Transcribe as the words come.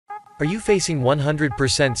Are you facing 100%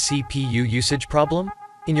 CPU usage problem?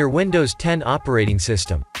 In your Windows 10 operating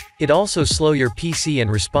system, it also slow your PC and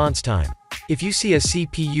response time. If you see a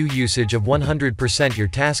CPU usage of 100% your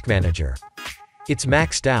task manager, it's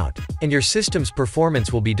maxed out, and your system's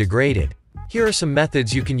performance will be degraded. Here are some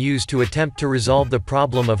methods you can use to attempt to resolve the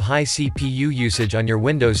problem of high CPU usage on your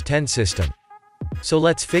Windows 10 system. So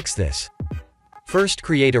let's fix this. First,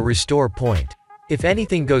 create a restore point. If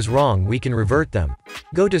anything goes wrong, we can revert them.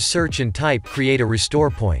 Go to search and type create a restore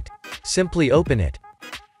point. Simply open it.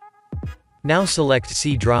 Now select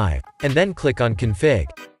C drive, and then click on config.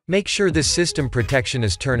 Make sure this system protection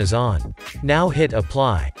is turned as on. Now hit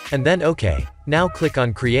apply, and then OK. Now click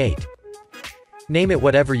on create. Name it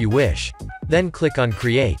whatever you wish. Then click on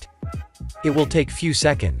create. It will take few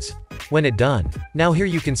seconds. When it done, now here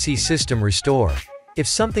you can see system restore. If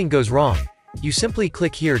something goes wrong, you simply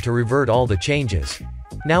click here to revert all the changes.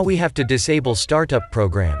 Now we have to disable startup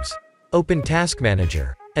programs. Open Task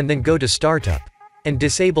Manager, and then go to Startup, and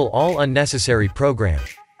disable all unnecessary programs.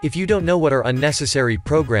 If you don't know what are unnecessary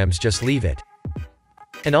programs, just leave it.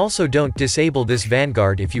 And also don't disable this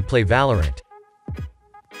Vanguard if you play Valorant.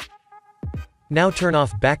 Now turn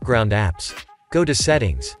off background apps. Go to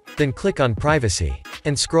Settings, then click on Privacy,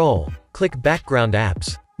 and scroll, click Background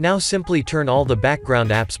Apps. Now simply turn all the background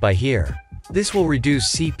apps by here. This will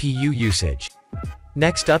reduce CPU usage.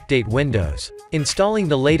 Next, update Windows. Installing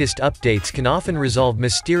the latest updates can often resolve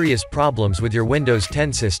mysterious problems with your Windows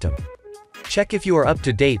 10 system. Check if you are up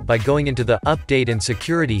to date by going into the Update and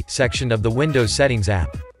Security section of the Windows Settings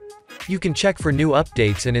app. You can check for new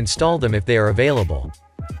updates and install them if they are available.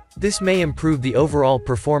 This may improve the overall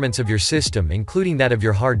performance of your system, including that of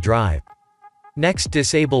your hard drive. Next,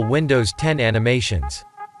 disable Windows 10 animations.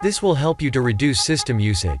 This will help you to reduce system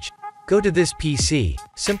usage. Go to this PC,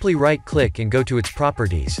 simply right-click and go to its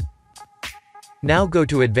properties. Now go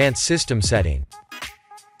to Advanced System Setting.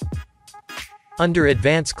 Under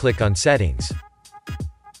Advanced, click on Settings.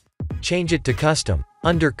 Change it to Custom.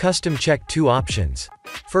 Under Custom, check two options.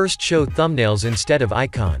 First, show thumbnails instead of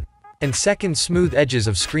icon. And second, smooth edges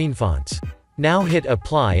of screen fonts. Now hit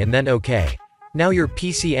Apply and then OK. Now your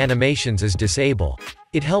PC animations is disabled.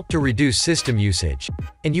 It helped to reduce system usage.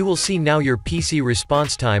 And you will see now your PC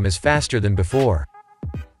response time is faster than before.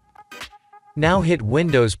 Now hit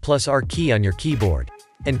Windows plus R key on your keyboard.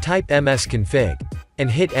 And type msconfig. And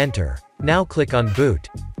hit Enter. Now click on Boot.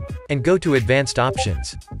 And go to Advanced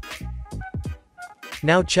Options.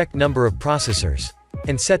 Now check number of processors.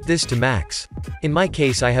 And set this to max. In my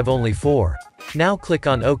case I have only 4. Now click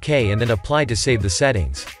on OK and then Apply to save the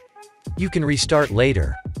settings. You can restart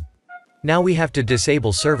later. Now we have to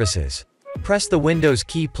disable services. Press the Windows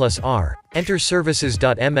key plus R, enter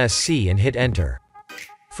services.msc and hit Enter.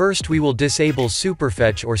 First we will disable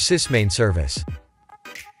Superfetch or Sysmain service.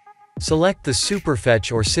 Select the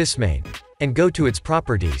Superfetch or Sysmain, and go to its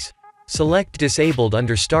properties. Select Disabled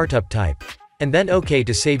under Startup Type, and then OK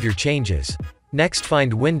to save your changes. Next,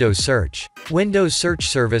 find Windows Search. Windows Search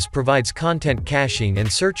service provides content caching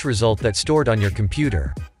and search result that's stored on your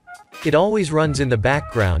computer. It always runs in the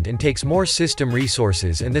background and takes more system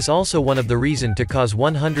resources, and this also one of the reason to cause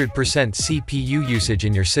 100% CPU usage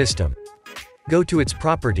in your system. Go to its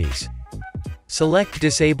properties. Select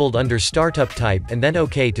Disabled under Startup Type and then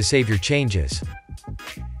OK to save your changes.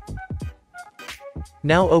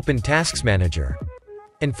 Now open Tasks Manager.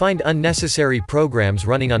 And find unnecessary programs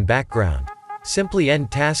running on background. Simply end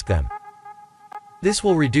task them. This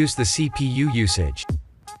will reduce the CPU usage.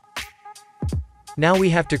 Now we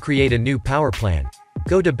have to create a new power plan.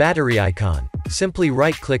 Go to battery icon, simply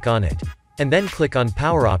right-click on it, and then click on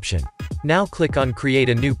power option. Now click on create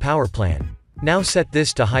a new power plan. Now set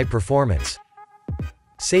this to high performance.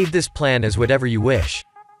 Save this plan as whatever you wish.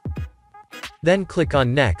 Then click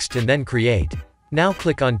on next and then create. Now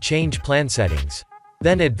click on change plan settings.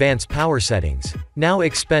 Then advance power settings. Now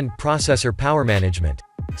expand processor power management.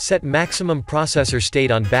 Set maximum processor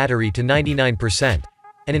state on battery to 99%.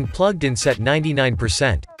 And in plugged-in set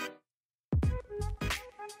 99%.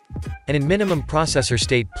 And in minimum processor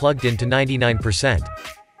state plugged in to 99%.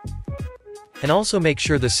 And also make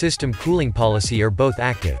sure the system cooling policy are both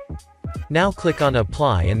active. Now click on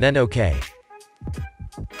Apply and then OK.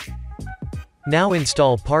 Now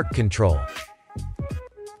install Park Control.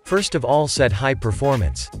 First of all, set high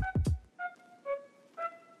performance.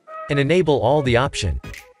 And enable all the option.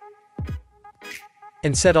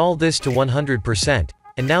 And set all this to 100%.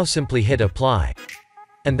 And now simply hit Apply.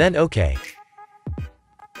 And then OK.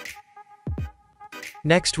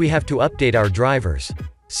 Next we have to update our drivers.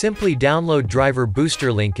 Simply download driver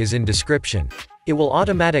booster, link is in description. It will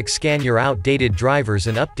automatic scan your outdated drivers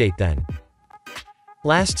and update them.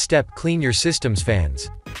 Last step, clean your system's fans.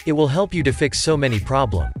 It will help you to fix so many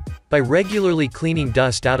problems. By regularly cleaning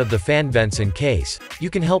dust out of the fan vents and case, you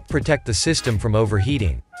can help protect the system from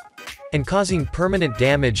overheating and causing permanent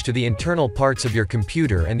damage to the internal parts of your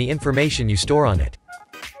computer and the information you store on it.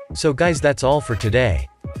 So guys, that's all for today.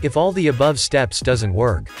 If all the above steps doesn't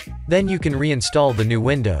work, then you can reinstall the new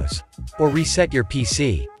Windows or reset your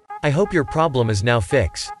PC. I hope your problem is now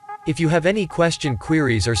fixed. If you have any question,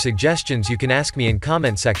 queries or suggestions, you can ask me in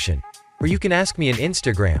comment section, or you can ask me in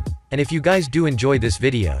Instagram. And if you guys do enjoy this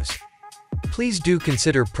videos, please do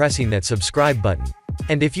consider pressing that subscribe button.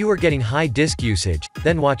 And if you are getting high disk usage,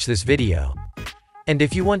 then watch this video. And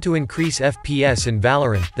if you want to increase FPS in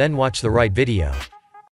Valorant, then watch the right video.